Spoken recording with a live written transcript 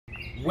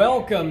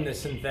Welcome to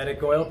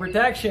Synthetic Oil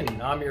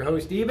Protection. I'm your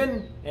host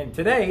Eben, and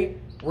today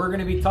we're going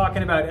to be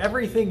talking about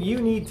everything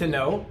you need to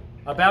know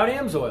about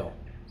AMSOIL.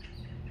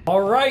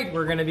 Alright,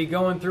 we're going to be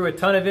going through a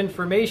ton of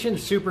information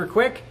super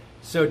quick,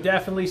 so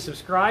definitely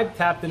subscribe,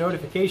 tap the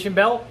notification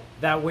bell.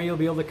 That way you'll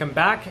be able to come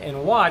back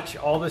and watch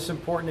all this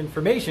important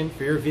information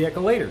for your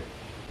vehicle later.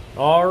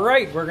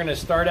 Alright, we're going to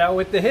start out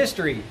with the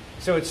history.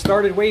 So it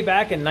started way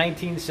back in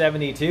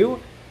 1972.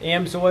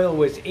 AMSOIL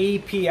was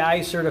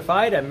API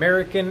certified,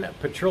 American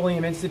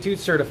Petroleum Institute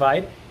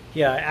certified.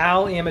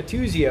 Al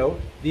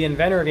Amatuzio, the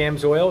inventor of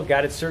AMSOIL,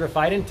 got it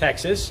certified in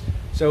Texas.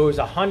 So it was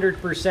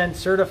 100%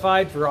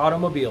 certified for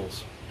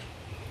automobiles.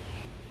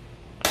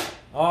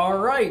 All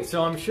right,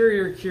 so I'm sure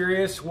you're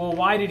curious, well,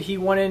 why did he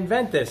want to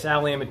invent this,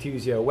 Al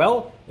Amatuzio?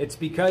 Well, it's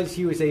because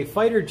he was a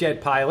fighter jet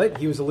pilot,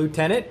 he was a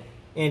lieutenant,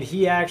 and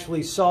he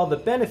actually saw the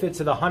benefits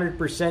of the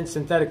 100%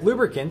 synthetic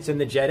lubricants in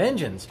the jet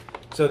engines.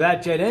 So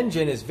that jet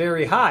engine is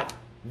very hot.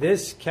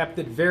 This kept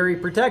it very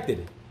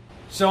protected.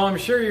 So I'm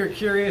sure you're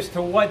curious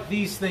to what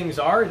these things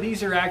are.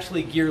 These are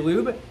actually gear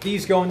lube.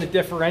 These go in the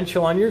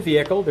differential on your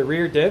vehicle, the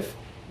rear diff.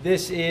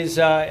 This is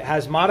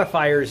has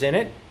modifiers in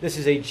it. This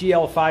is a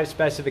GL5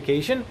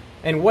 specification.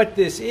 And what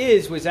this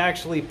is was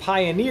actually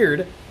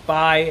pioneered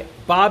by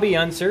Bobby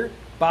Unser.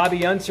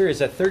 Bobby Unser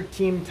is a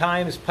 13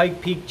 times Pike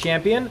Peak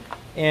champion.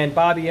 And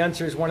Bobby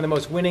Unser is one of the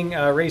most winning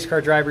race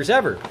car drivers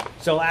ever.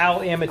 So Al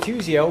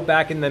Amatuzio,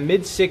 back in the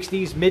mid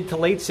to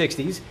late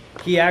 60s,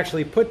 he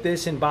actually put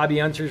this in Bobby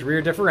Unser's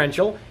rear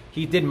differential.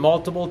 He did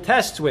multiple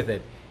tests with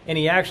it. And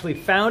he actually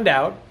found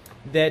out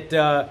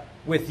that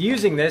with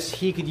using this,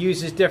 he could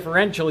use his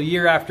differential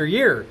year after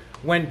year.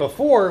 When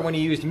before, when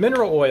he used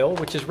mineral oil,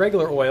 which is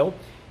regular oil,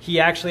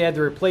 he actually had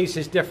to replace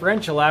his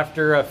differential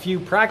after a few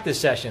practice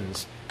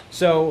sessions.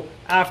 So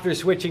after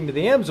switching to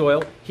the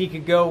AMSOIL, he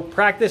could go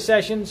practice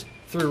sessions,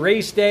 through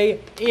race day,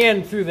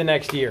 and through the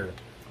next year.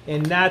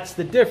 And that's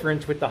the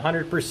difference with the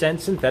 100%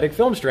 synthetic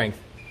film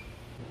strength.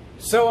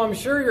 So I'm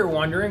sure you're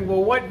wondering,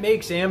 well, what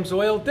makes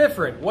AMSOIL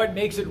different? What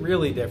makes it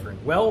really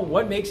different? Well,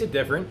 what makes it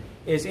different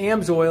is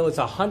AMSOIL is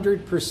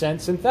 100%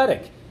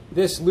 synthetic.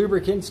 This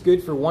lubricant's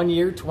good for 1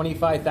 year,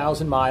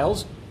 25,000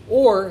 miles,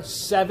 or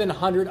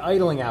 700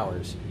 idling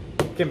hours.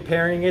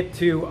 Comparing it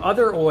to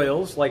other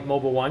oils like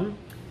Mobil1,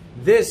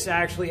 this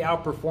actually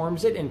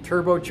outperforms it in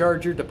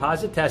turbocharger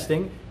deposit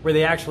testing, where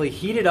they actually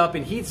heat it up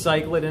and heat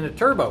cycle it in a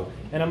turbo.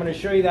 And I'm going to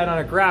show you that on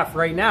a graph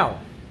right now.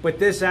 But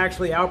this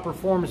actually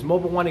outperforms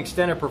Mobil1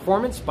 Extended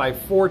Performance by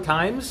 4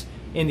 times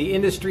in the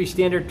industry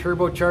standard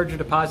turbocharger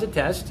deposit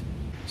test.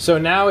 So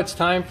now it's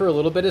time for a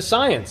little bit of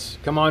science.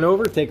 Come on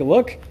over, take a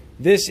look.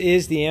 This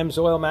is the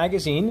AMSOIL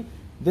magazine.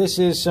 This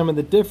is some of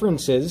the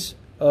differences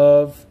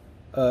of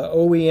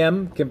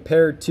OEM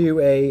compared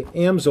to a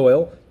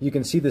AMSOIL. You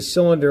can see the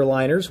cylinder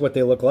liners, what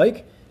they look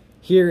like.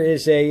 Here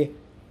is a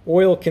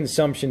oil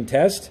consumption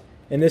test,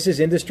 and this is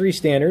industry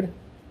standard.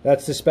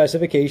 That's the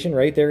specification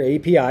right there,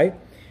 API.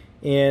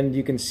 And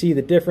you can see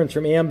the difference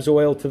from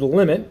AMSOIL to the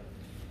limit.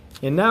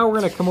 And now we're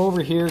going to come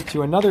over here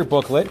to another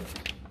booklet,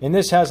 and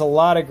this has a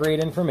lot of great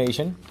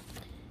information.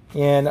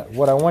 And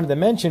what I wanted to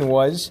mention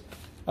was,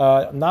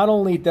 not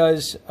only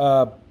does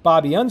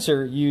Bobby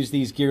Unser use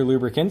these gear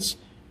lubricants,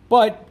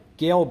 but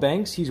Gale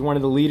Banks, he's one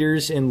of the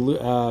leaders in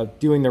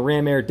doing the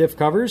Ram Air diff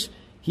covers.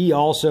 He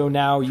also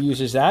now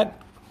uses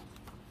that.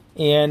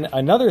 And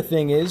another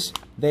thing is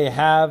they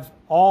have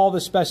all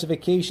the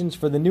specifications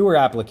for the newer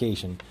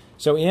application.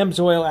 So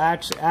AMSOIL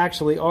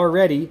actually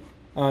already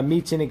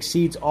meets and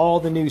exceeds all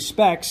the new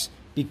specs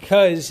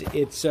because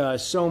it's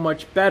so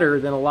much better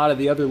than a lot of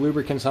the other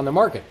lubricants on the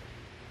market.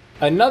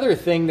 Another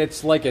thing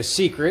that's like a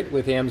secret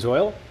with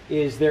AMSOIL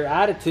is their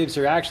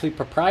additives are actually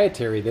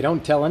proprietary. They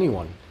don't tell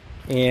anyone.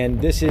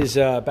 And this is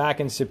back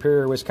in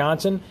Superior,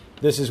 Wisconsin.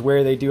 This is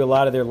where they do a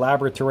lot of their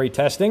laboratory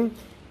testing,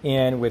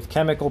 and with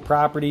chemical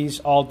properties,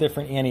 all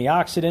different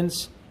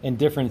antioxidants and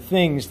different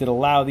things that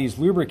allow these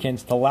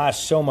lubricants to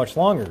last so much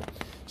longer.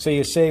 So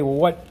you say,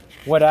 well,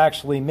 what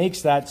actually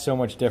makes that so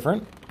much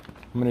different?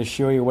 I'm going to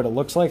show you what it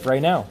looks like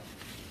right now.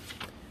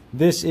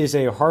 This is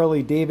a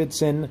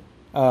Harley-Davidson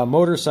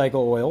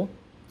motorcycle oil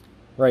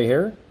right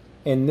here,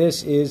 and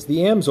this is the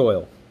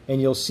AMSOIL.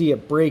 And you'll see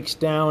it breaks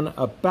down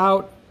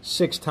about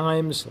 6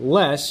 times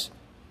less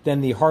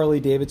than the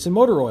Harley-Davidson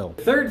motor oil.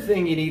 The third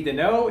thing you need to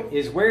know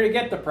is where to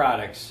get the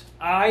products.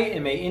 I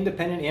am an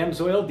independent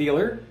AMSOIL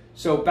dealer,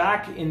 so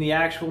back in the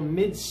actual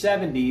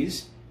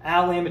mid-70s,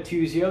 Al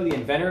Amatuzio, the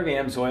inventor of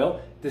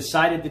AMSOIL,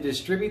 decided to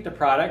distribute the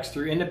products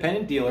through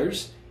independent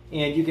dealers,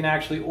 and you can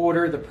actually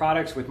order the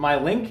products with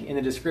my link in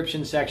the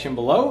description section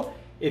below.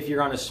 If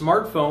you're on a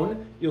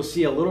smartphone, you'll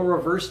see a little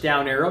reverse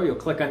down arrow. You'll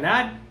click on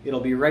that.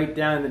 It'll be right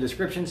down in the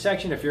description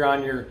section. If you're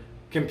on your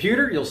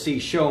computer, you'll see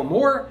show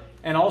more,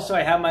 and also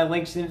I have my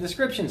links in the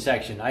description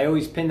section. I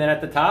always pin that at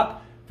the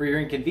top for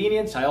your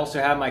inconvenience. I also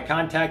have my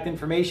contact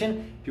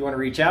information. If you want to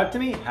reach out to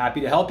me,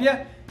 happy to help you.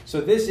 So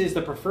this is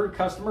the Preferred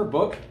Customer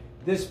book.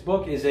 This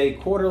book is a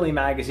quarterly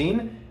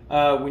magazine.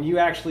 When you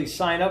actually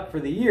sign up for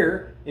the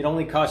year, it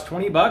only costs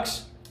 20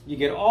 bucks. You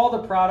get all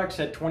the products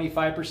at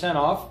 25%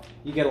 off.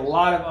 You get a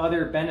lot of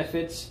other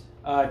benefits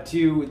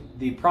to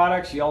the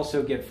products. You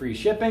also get free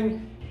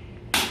shipping.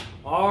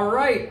 All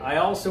right, I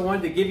also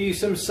wanted to give you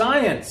some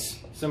science,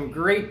 some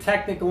great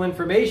technical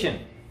information.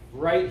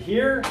 Right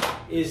here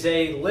is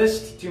a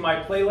list to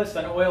my playlist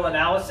on oil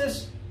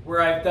analysis,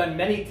 where I've done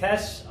many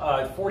tests,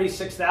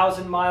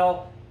 46,000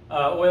 mile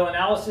oil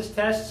analysis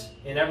tests,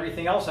 and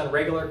everything else on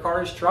regular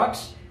cars,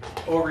 trucks.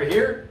 Over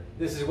here,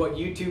 this is what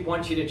YouTube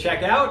wants you to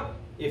check out.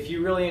 If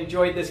you really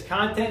enjoyed this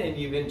content and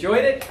you've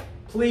enjoyed it,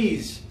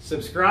 please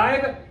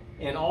subscribe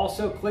and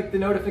also click the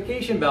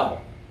notification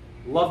bell.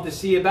 Love to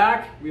see you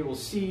back. We will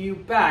see you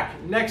back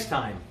next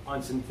time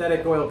on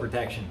synthetic oil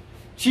protection.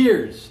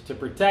 Cheers to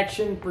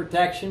protection,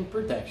 protection,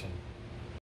 protection.